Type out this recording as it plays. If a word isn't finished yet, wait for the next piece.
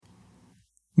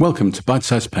Welcome to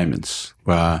Bitesize Payments,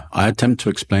 where I attempt to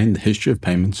explain the history of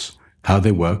payments, how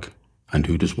they work, and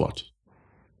who does what.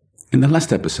 In the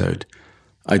last episode,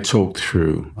 I talked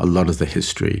through a lot of the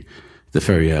history, the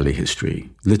very early history,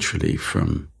 literally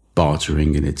from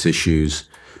bartering and its issues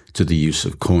to the use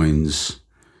of coins,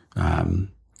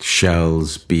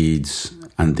 shells, beads,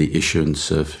 and the issuance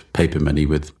of paper money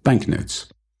with banknotes.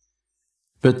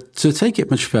 But to take it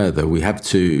much further, we have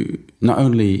to not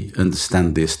only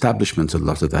understand the establishment of a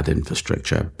lot of that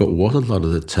infrastructure, but what a lot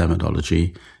of the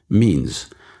terminology means.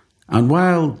 And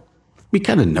while we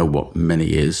kind of know what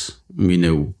money is, we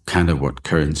know kind of what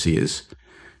currency is,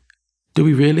 do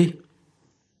we really?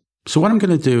 So what I'm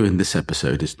going to do in this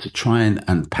episode is to try and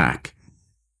unpack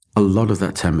a lot of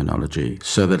that terminology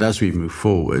so that as we move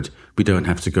forward, we don't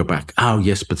have to go back, oh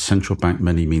yes, but central bank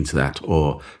money means that,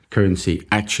 or currency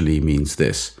actually means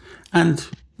this. And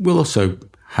we'll also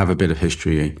have a bit of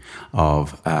history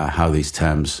of how these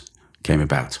terms came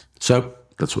about. So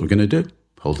that's what we're going to do.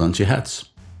 Hold on to your hats.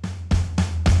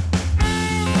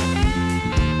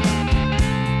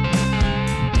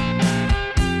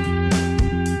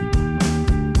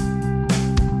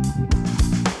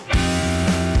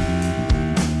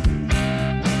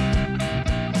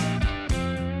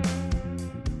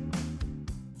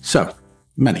 So,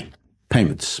 money,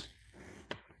 payments,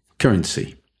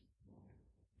 currency.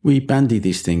 We bandy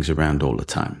these things around all the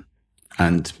time.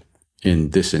 And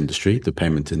in this industry, the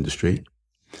payment industry,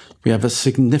 we have a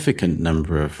significant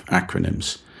number of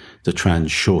acronyms that try and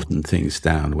shorten things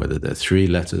down, whether they're 3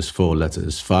 letters, 4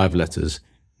 letters, 5 letters.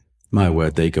 My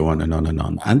word, they go on and on and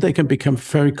on. And they can become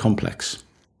very complex.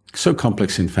 So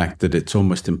complex, in fact, that it's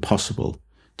almost impossible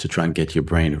to try and get your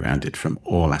brain around it from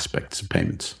all aspects of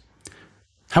payments.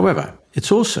 However,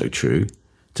 it's also true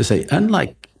to say,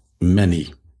 unlike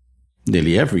nearly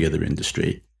every other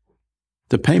industry,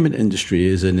 the payment industry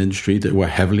is an industry that we're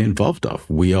heavily involved of.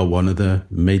 We are one of the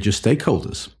major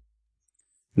stakeholders.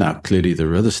 Now, clearly there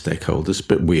are other stakeholders,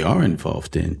 but we are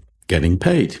involved in getting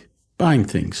paid, buying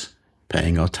things,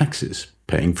 paying our taxes,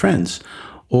 paying friends,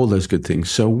 all those good things.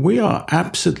 So we are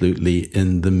absolutely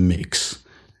in the mix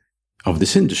of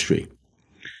this industry.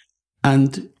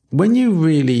 And when you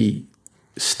really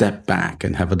step back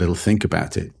and have a little think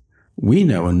about it, we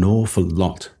know an awful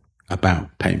lot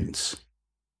about payments.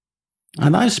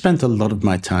 And I've spent a lot of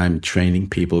my time training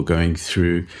people, going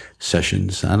through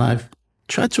sessions, and I've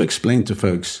tried to explain to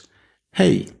folks,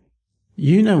 hey,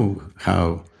 you know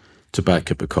how to buy a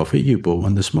cup of coffee. You bought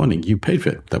one this morning. You paid for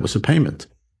it. That was a payment.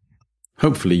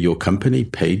 Hopefully your company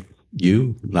paid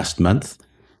you last month.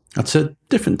 That's a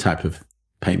different type of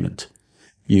payment.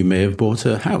 You may have bought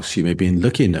a house. You may have been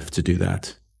lucky enough to do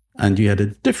that. And you had a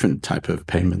different type of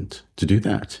payment to do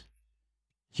that.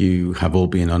 You have all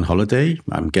been on holiday,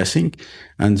 I'm guessing.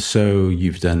 And so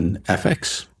you've done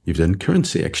FX. You've done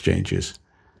currency exchanges.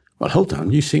 Well, hold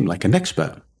on. You seem like an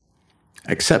expert.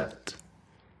 Except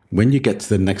when you get to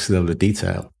the next level of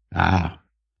detail,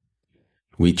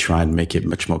 we try and make it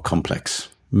much more complex.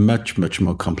 Much, much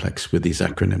more complex with these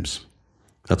acronyms.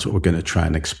 That's what we're going to try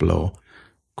and explore.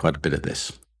 Quite a bit of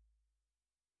this.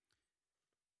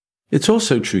 It's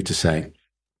also true to say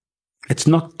it's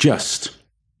not just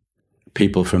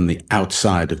people from the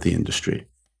outside of the industry.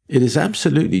 It is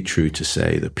absolutely true to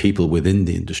say that people within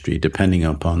the industry, depending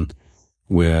upon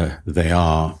where they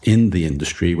are in the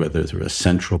industry, whether they're a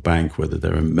central bank, whether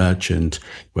they're a merchant,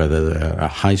 whether they're a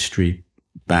high street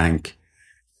bank,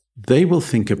 they will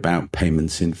think about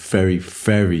payments in very,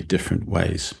 very different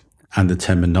ways, and the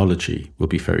terminology will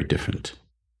be very different.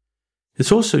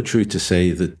 It's also true to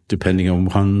say that depending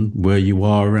on where you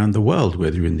are around the world,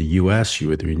 whether you're in the US,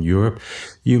 whether you're in Europe,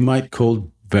 you might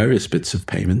call various bits of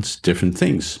payments different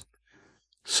things.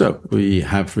 So we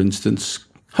have, for instance,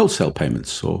 wholesale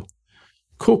payments or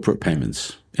corporate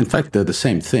payments. In fact, they're the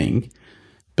same thing,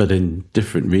 but in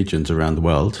different regions around the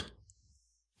world,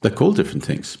 they're called different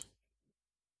things.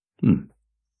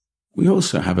 We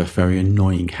also have a very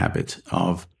annoying habit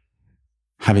of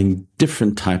having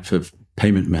different types of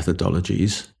payment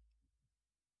methodologies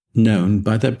known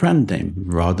by their brand name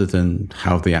rather than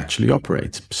how they actually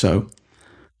operate. So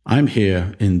I'm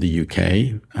here in the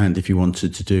UK, and if you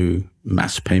wanted to do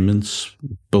mass payments,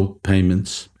 bulk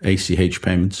payments, ACH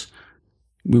payments,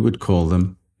 we would call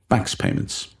them BACS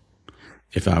payments.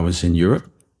 If I was in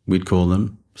Europe, we'd call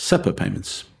them SEPA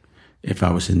payments. If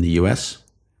I was in the US,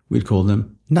 we'd call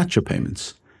them NACHA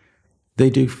payments. They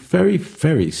do very,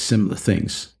 very similar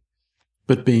things,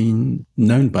 but being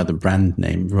known by the brand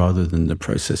name rather than the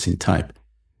processing type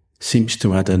seems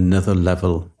to add another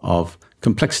level of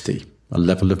complexity, a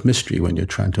level of mystery when you're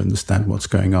trying to understand what's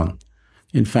going on.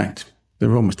 In fact,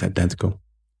 they're almost identical.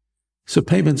 So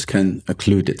payments can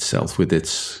occlude itself with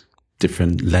its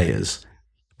different layers.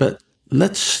 But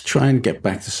let's try and get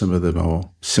back to some of the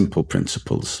more simple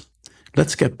principles.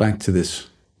 Let's get back to this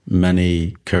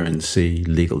money, currency,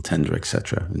 legal tender,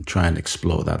 etc., and try and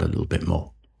explore that a little bit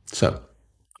more. So,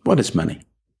 what is money?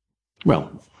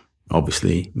 Well,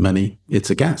 obviously, money, it's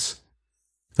a gas.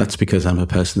 That's because I'm a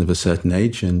person of a certain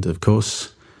age, and of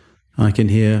course, I can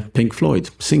hear Pink Floyd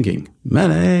singing,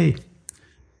 money.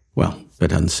 Well,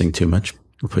 better not sing too much.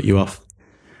 It'll put you off.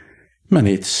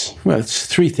 Money, it's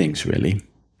three things, really.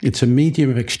 It's a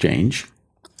medium of exchange,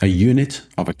 a unit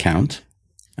of account,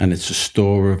 and it's a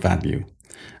store of value.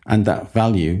 And that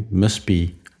value must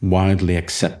be widely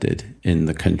accepted in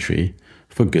the country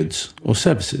for goods or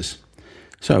services.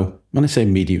 So when I say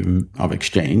medium of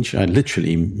exchange, I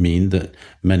literally mean that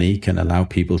money can allow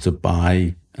people to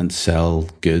buy and sell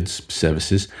goods,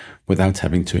 services, without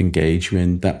having to engage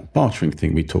in that bartering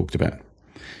thing we talked about.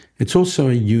 It's also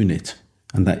a unit,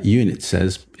 and that unit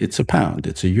says it's a pound,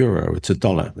 it's a euro, it's a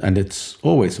dollar, and it's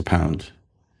always a pound,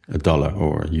 a dollar,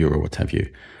 or a euro, what have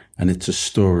you. And it's a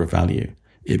store of value.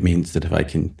 It means that if I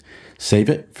can save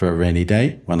it for a rainy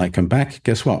day, when I come back,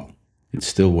 guess what? It's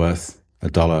still worth a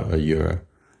dollar, a euro,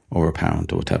 or a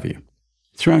pound, or what have you.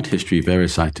 Throughout history,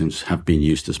 various items have been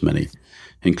used as money,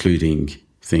 including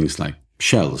things like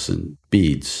shells and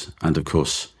beads, and of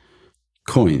course,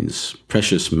 coins,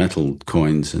 precious metal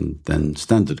coins, and then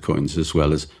standard coins, as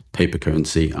well as paper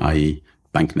currency, i.e.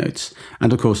 banknotes.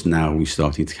 And of course, now we're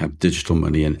starting to have digital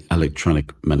money and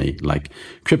electronic money like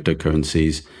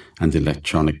cryptocurrencies and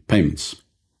electronic payments.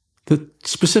 The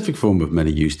specific form of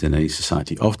money used in any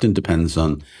society often depends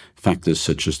on factors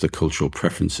such as the cultural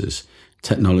preferences,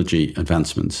 technology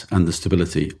advancements, and the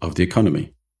stability of the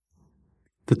economy.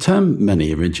 The term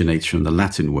money originates from the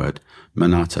Latin word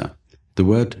monata. The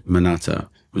word monata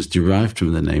was derived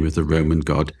from the name of the Roman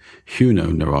god Juno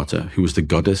Nerata, who was the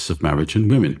goddess of marriage and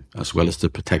women, as well as the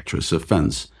protectress of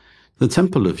funds. The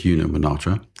temple of Juno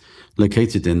Nerata,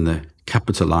 located in the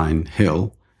Capitoline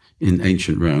Hill in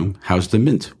ancient Rome, housed a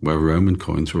mint where Roman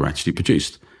coins were actually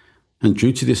produced. And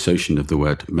due to the association of the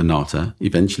word monata,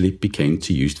 eventually became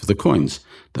to used for the coins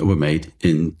that were made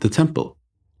in the temple.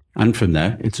 And from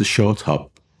there, it's a short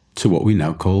hop to what we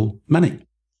now call money.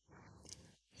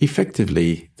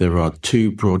 Effectively, there are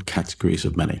two broad categories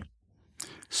of money.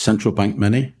 Central bank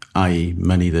money, i.e.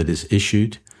 money that is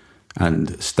issued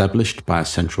and established by a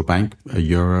central bank, a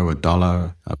euro, a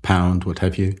dollar, a pound, what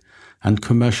have you, and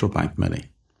commercial bank money.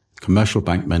 Commercial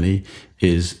bank money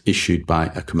is issued by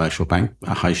a commercial bank,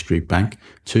 a high street bank,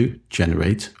 to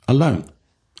generate a loan,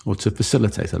 or to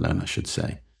facilitate a loan, I should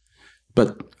say.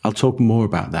 But I'll talk more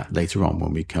about that later on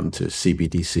when we come to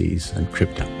CBDCs and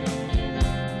crypto.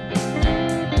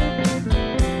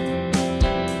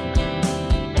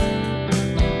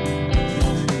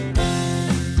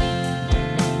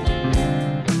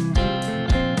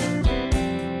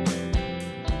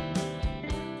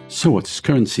 So what is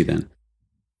currency then?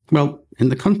 Well, in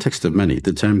the context of money,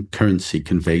 the term currency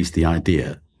conveys the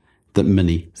idea that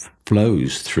money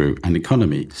flows through an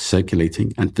economy,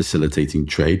 circulating and facilitating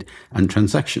trade and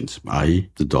transactions, i.e.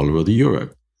 the dollar or the euro.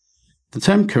 The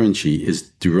term currency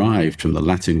is derived from the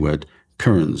Latin word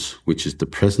currens, which is the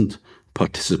present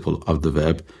participle of the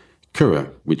verb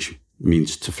curre, which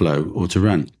means to flow or to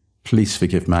run. Please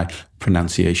forgive my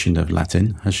pronunciation of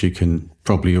Latin. As you can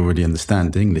probably already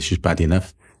understand, English is bad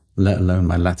enough, let alone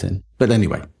my Latin. But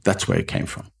anyway, that's where it came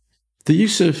from. The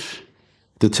use of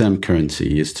the term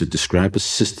currency is to describe a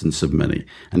system of money,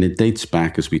 and it dates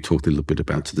back, as we talked a little bit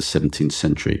about, to the 17th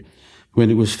century,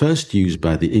 when it was first used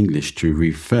by the English to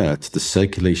refer to the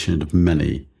circulation of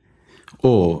money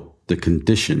or the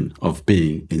condition of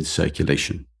being in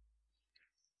circulation.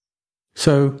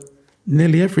 So,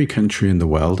 nearly every country in the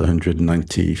world,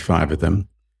 195 of them,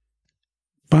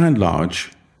 by and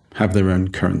large, have their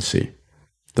own currency,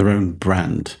 their own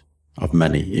brand of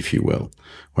money, if you will,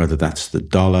 whether that's the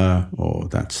dollar or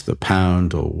that's the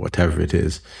pound or whatever it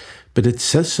is. But it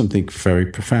says something very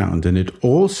profound, and it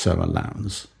also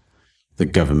allows the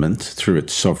government, through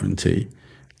its sovereignty,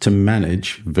 to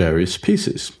manage various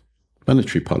pieces: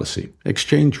 monetary policy,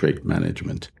 exchange rate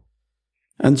management.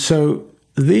 And so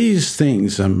these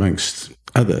things, amongst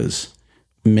others,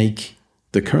 make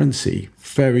the currency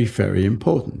very, very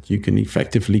important. You can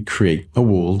effectively create a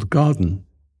walled garden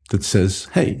that says,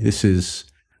 hey, this is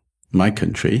my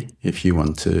country. If you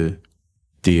want to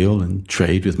deal and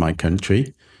trade with my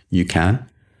country, you can.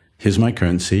 Here's my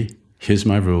currency. Here's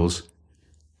my rules.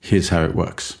 Here's how it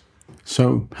works.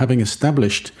 So having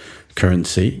established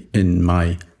currency in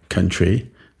my country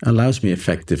allows me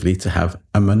effectively to have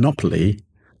a monopoly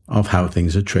of how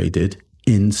things are traded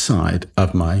inside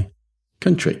of my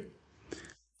country.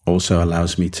 Also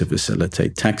allows me to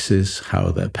facilitate taxes,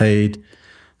 how they're paid,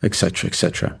 etc.,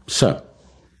 etc. So,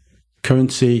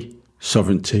 currency,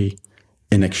 sovereignty,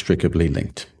 inextricably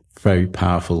linked. Very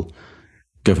powerful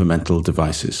governmental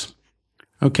devices.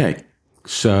 Okay,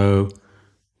 so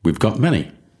we've got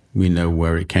money. We know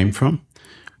where it came from.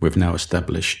 We've now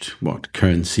established what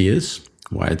currency is,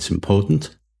 why it's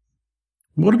important.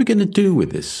 What are we going to do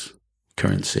with this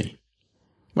currency?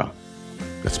 Well,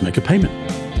 let's make a payment.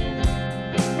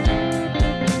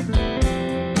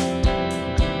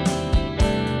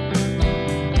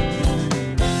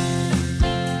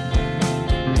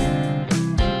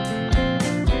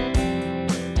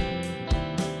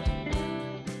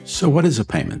 So what is a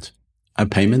payment? A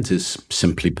payment is,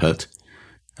 simply put,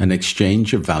 an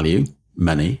exchange of value,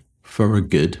 money, for a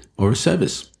good or a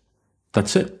service.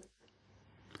 That's it.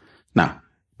 Now,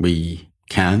 we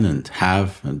can and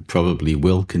have and probably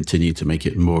will continue to make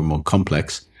it more and more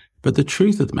complex, but the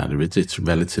truth of the matter is it's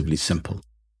relatively simple.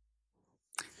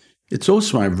 It's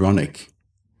also ironic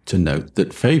to note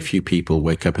that very few people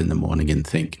wake up in the morning and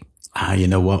think, you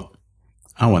know what?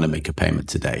 I want to make a payment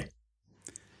today.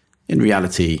 In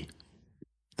reality,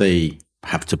 they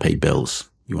have to pay bills.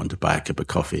 You want to buy a cup of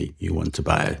coffee. You want to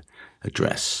buy a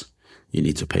dress. You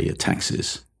need to pay your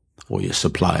taxes or your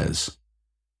suppliers.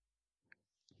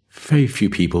 Very few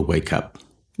people wake up.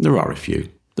 There are a few.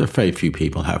 There are very few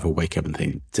people, however, wake up and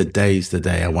think, today's the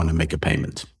day I want to make a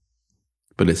payment.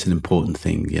 But it's an important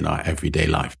thing in our everyday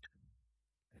life.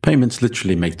 Payments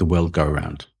literally make the world go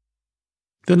around.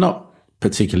 They're not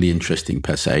particularly interesting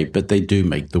per se, but they do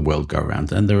make the world go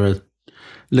around. And there are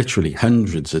literally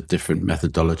hundreds of different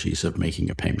methodologies of making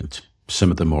a payment. Some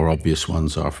of the more obvious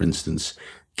ones are, for instance,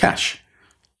 cash,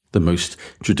 the most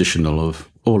traditional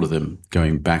of all of them,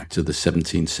 going back to the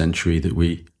 17th century that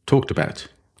we talked about.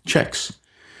 Checks.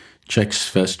 Checks,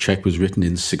 first check was written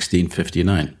in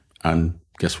 1659. And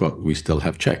guess what? We still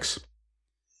have checks.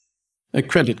 A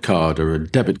credit card or a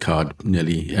debit card,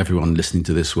 nearly everyone listening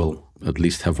to this will at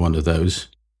least have one of those.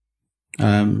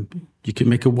 You can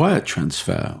make a wire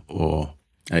transfer or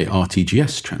a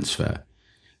RTGS transfer,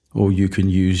 or you can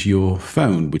use your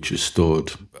phone, which is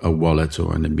stored a wallet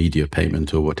or an immediate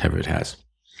payment or whatever it has.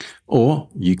 Or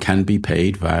you can be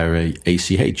paid via a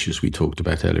ACH, as we talked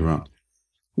about earlier on.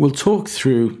 We'll talk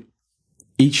through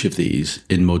each of these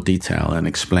in more detail and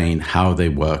explain how they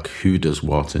work, who does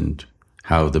what, and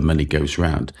how the money goes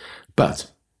round.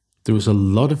 But there is a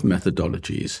lot of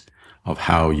methodologies of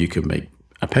how you can make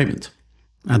a payment.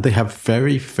 And they have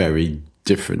very, very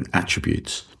different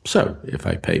attributes. So if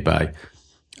I pay by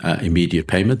immediate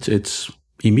payment, it's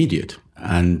immediate.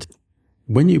 And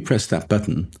when you press that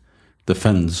button, the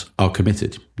funds are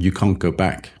committed. You can't go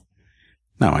back.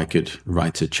 Now, I could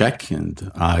write a check,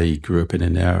 and I grew up in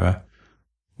an era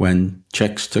when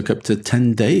checks took up to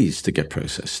 10 days to get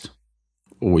processed.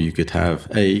 Or you could have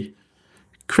a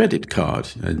credit card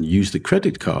and use the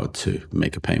credit card to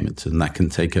make a payment, and that can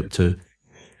take up to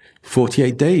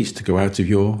 48 days to go out of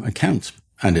your account.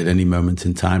 And at any moment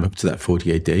in time, up to that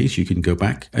 48 days, you can go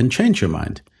back and change your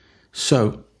mind.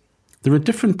 So there are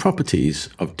different properties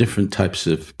of different types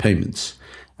of payments.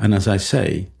 And as I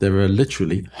say, there are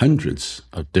literally hundreds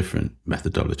of different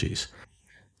methodologies.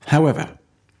 However,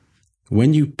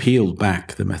 when you peel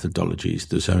back the methodologies,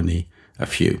 there's only a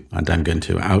few. And I'm going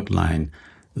to outline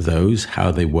those,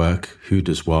 how they work, who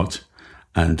does what,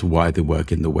 and why they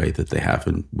work in the way that they have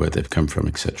and where they've come from,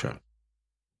 etc.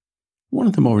 One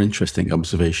of the more interesting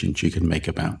observations you can make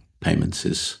about payments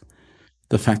is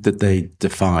the fact that they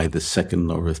defy the second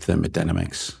law of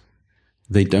thermodynamics.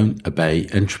 They don't obey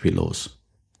entropy laws.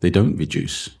 They don't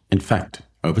reduce. In fact,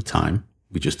 over time,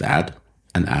 we just add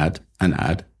and add and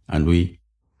add, and we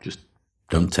just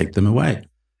don't take them away.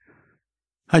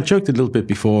 I joked a little bit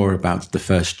before about the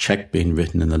first check being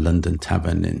written in a London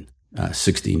tavern in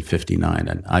 1659,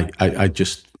 and I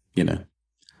just, I'm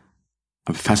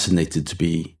fascinated to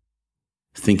be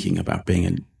thinking about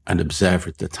being an observer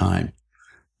at the time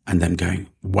and then going,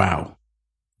 wow,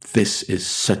 this is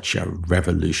such a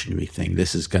revolutionary thing.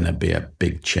 This is going to be a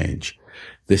big change.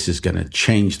 This is going to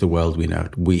change the world we know.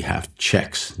 We have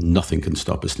checks. Nothing can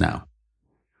stop us now.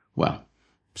 Well,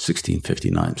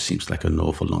 1659 seems like an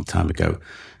awful long time ago.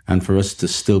 And for us to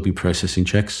still be processing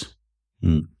checks?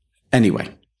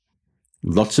 Anyway,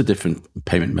 lots of different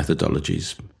payment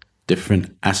methodologies,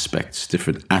 different aspects,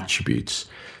 different attributes,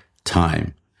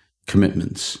 time,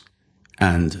 commitments,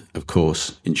 and, of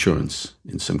course, insurance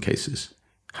in some cases.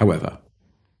 However,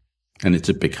 and it's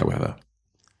a big however,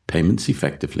 payments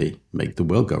effectively make the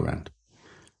world go round.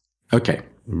 Okay,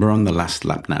 we're on the last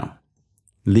lap now.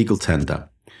 Legal tender.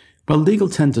 Well, legal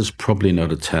tender is probably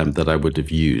not a term that I would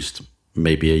have used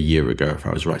maybe a year ago if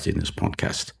I was writing this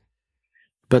podcast.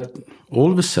 But all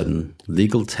of a sudden,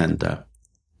 legal tender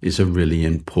is a really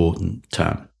important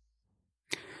term.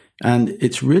 And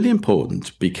it's really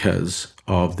important because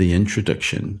of the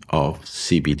introduction of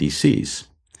CBDCs.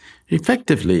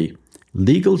 Effectively,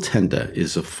 legal tender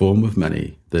is a form of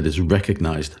money that is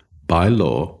recognized by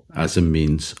law as a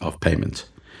means of payment.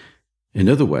 In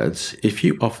other words, if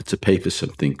you offer to pay for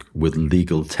something with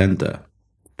legal tender,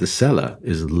 the seller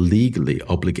is legally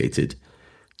obligated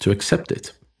to accept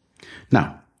it.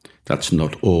 Now, that's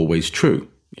not always true.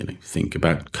 Think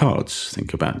about cards,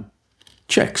 think about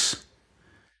checks,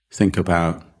 think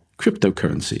about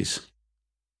cryptocurrencies.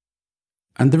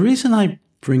 And the reason I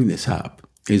bring this up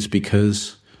is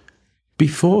because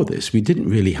before this, we didn't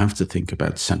really have to think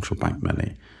about central bank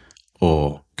money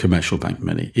or commercial bank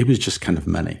money. It was just kind of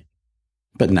money.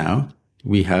 But now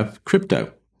we have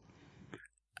crypto.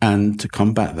 And to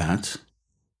combat that,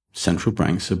 central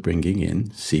banks are bringing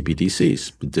in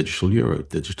CBDCs, the digital euro,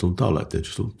 digital dollar,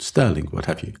 digital sterling, what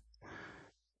have you.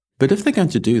 But if they're going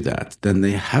to do that, then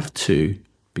they have to,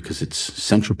 because it's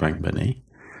central bank money,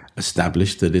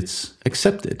 establish that it's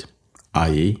accepted,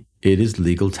 i.e. it is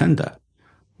legal tender.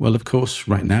 Well, of course,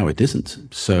 right now it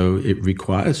isn't. So it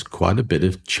requires quite a bit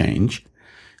of change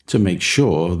to make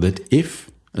sure that if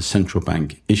a central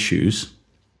bank issues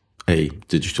a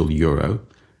digital euro,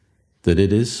 that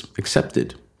it is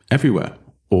accepted everywhere.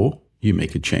 Or you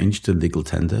make a change to legal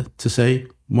tender to say,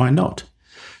 why not?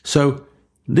 So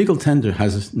legal tender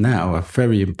has now a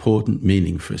very important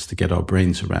meaning for us to get our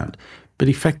brains around. But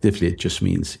effectively, it just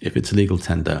means if it's legal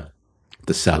tender,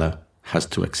 the seller has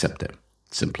to accept it.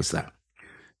 Simple as that.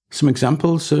 Some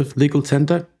examples of legal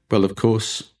tender? Well, of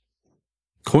course,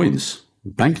 coins,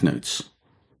 banknotes,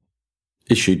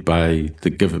 issued by the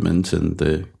government and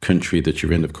the country that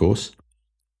you're in, of course.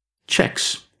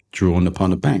 Checks drawn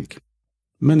upon a bank.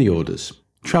 Money orders,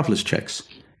 traveller's checks.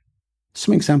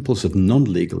 Some examples of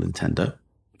non-legal tender: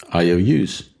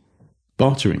 IOUs,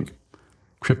 bartering,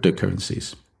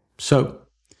 cryptocurrencies. So,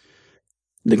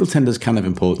 legal tender is kind of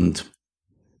important,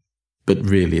 but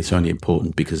really it's only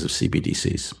important because of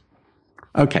CBDCs.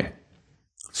 Okay,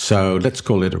 so let's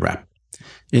call it a wrap.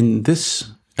 In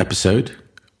this episode,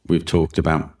 we've talked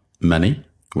about money,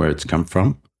 where it's come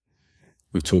from.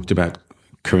 We've talked about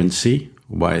currency,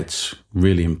 why it's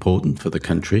really important for the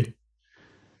country.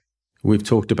 We've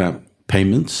talked about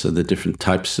payments and the different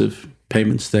types of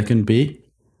payments there can be.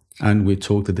 And we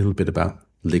talked a little bit about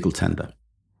legal tender.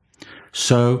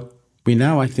 So we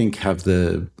now, I think, have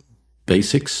the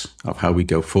basics of how we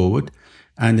go forward.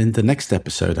 And in the next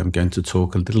episode, I'm going to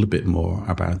talk a little bit more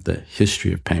about the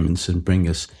history of payments and bring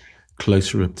us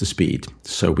closer up to speed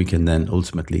so we can then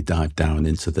ultimately dive down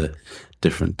into the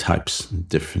different types,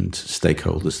 different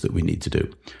stakeholders that we need to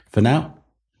do. For now,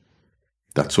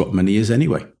 that's what money is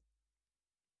anyway.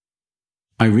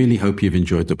 I really hope you've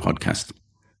enjoyed the podcast.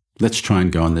 Let's try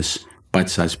and go on this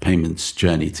Bitesize payments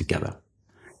journey together.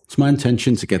 It's my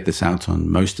intention to get this out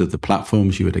on most of the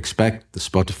platforms you would expect, the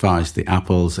Spotifys, the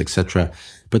Apples, etc.,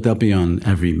 but they'll be on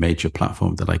every major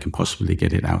platform that I can possibly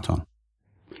get it out on.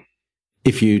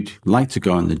 If you'd like to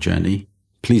go on the journey,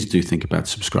 please do think about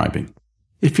subscribing.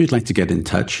 If you'd like to get in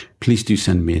touch, please do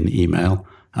send me an email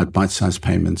at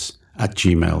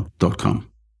bitesizepayments@gmail.com.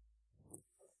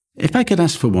 If I could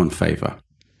ask for one favor,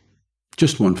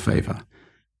 just one favor,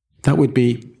 that would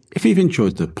be, if you've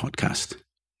enjoyed the podcast,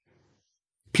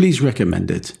 please recommend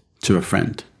it to a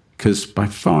friend, because by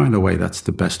far and away, that's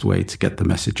the best way to get the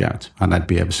message out, and I'd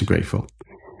be ever so grateful.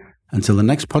 Until the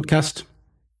next podcast,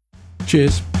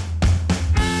 cheers.